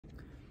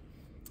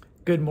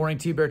Good morning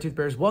to you, Beartooth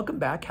Bears. Welcome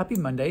back. Happy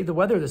Monday. The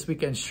weather this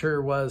weekend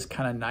sure was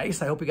kind of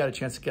nice. I hope you got a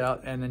chance to get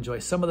out and enjoy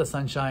some of the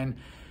sunshine,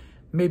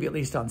 maybe at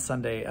least on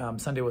Sunday.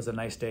 Sunday was a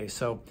nice day.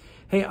 So,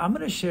 hey, I'm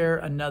going to share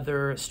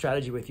another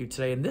strategy with you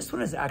today. And this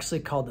one is actually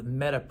called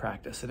meta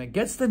practice. And it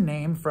gets the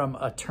name from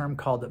a term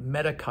called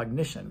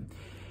metacognition.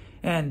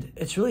 And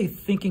it's really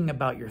thinking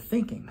about your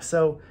thinking.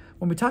 So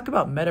when we talk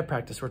about meta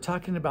practice, we're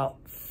talking about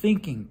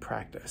thinking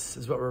practice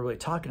is what we're really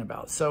talking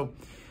about. So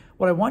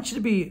what I want you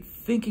to be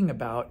thinking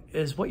about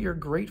is what you're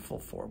grateful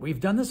for.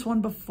 We've done this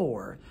one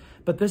before,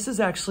 but this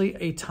is actually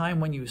a time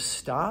when you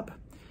stop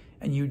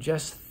and you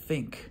just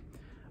think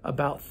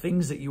about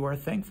things that you are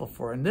thankful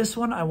for. And this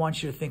one, I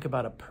want you to think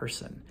about a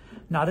person,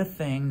 not a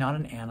thing, not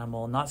an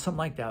animal, not something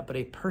like that, but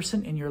a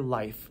person in your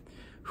life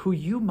who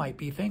you might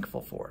be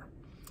thankful for.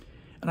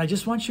 And I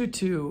just want you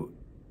to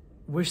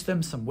wish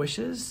them some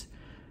wishes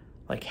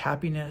like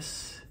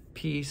happiness,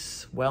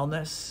 peace,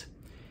 wellness.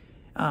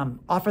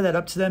 Offer that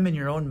up to them in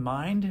your own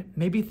mind.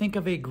 Maybe think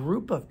of a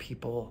group of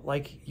people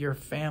like your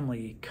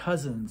family,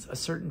 cousins, a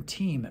certain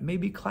team,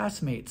 maybe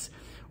classmates,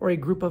 or a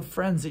group of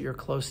friends that you're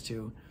close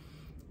to,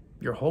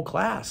 your whole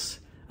class.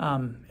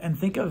 And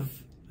think of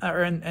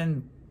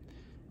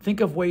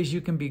ways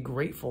you can be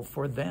grateful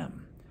for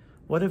them.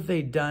 What have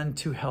they done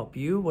to help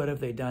you? What have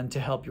they done to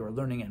help your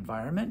learning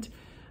environment?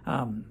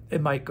 It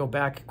might go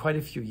back quite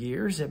a few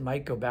years. It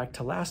might go back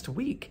to last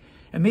week.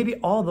 And maybe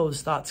all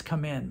those thoughts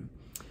come in.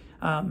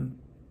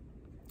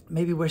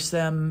 Maybe wish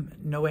them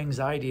no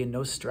anxiety and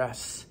no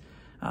stress,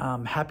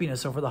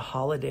 happiness over the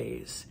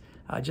holidays,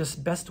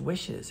 just best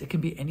wishes. It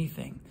can be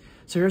anything.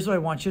 So here's what I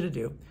want you to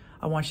do.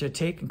 I want you to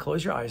take and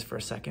close your eyes for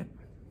a second.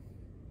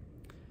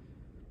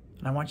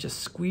 And I want you to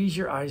squeeze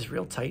your eyes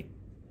real tight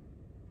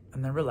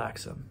and then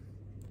relax them.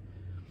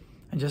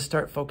 And just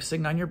start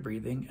focusing on your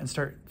breathing and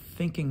start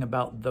thinking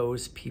about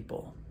those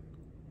people.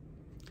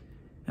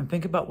 And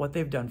think about what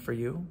they've done for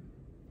you,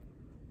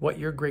 what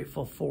you're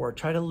grateful for.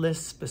 Try to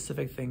list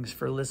specific things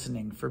for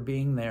listening, for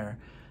being there,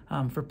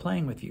 for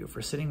playing with you,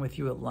 for sitting with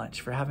you at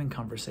lunch, for having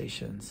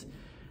conversations,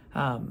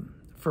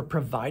 for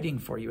providing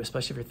for you,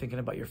 especially if you're thinking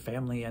about your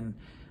family and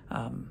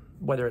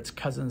whether it's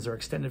cousins or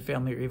extended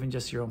family or even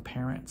just your own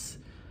parents,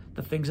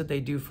 the things that they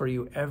do for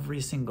you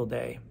every single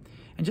day.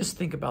 And just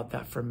think about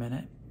that for a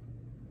minute.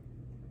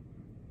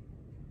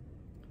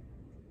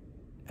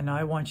 And now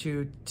I want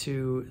you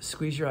to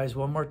squeeze your eyes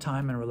one more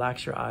time and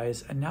relax your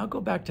eyes. And now go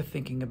back to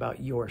thinking about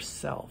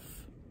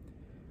yourself.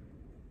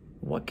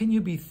 What can you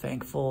be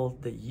thankful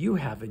that you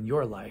have in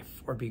your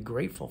life or be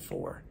grateful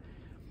for?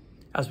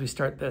 As we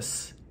start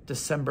this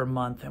December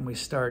month and we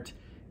start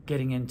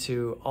getting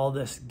into all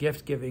this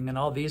gift giving and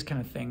all these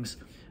kind of things,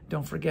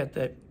 don't forget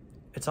that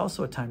it's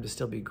also a time to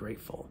still be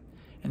grateful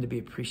and to be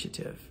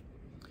appreciative.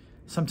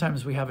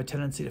 Sometimes we have a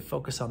tendency to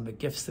focus on the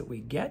gifts that we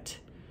get,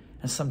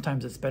 and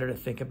sometimes it's better to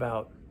think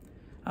about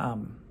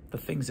the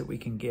things that we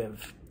can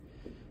give.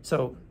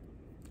 So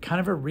kind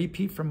of a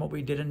repeat from what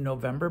we did in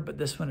November, but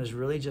this one is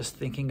really just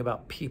thinking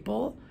about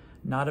people,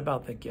 not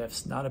about the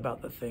gifts, not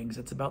about the things.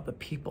 It's about the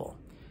people.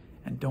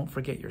 And don't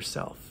forget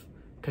yourself,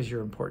 because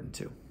you're important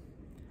too.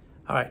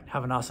 All right,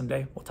 have an awesome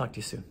day. We'll talk to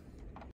you soon.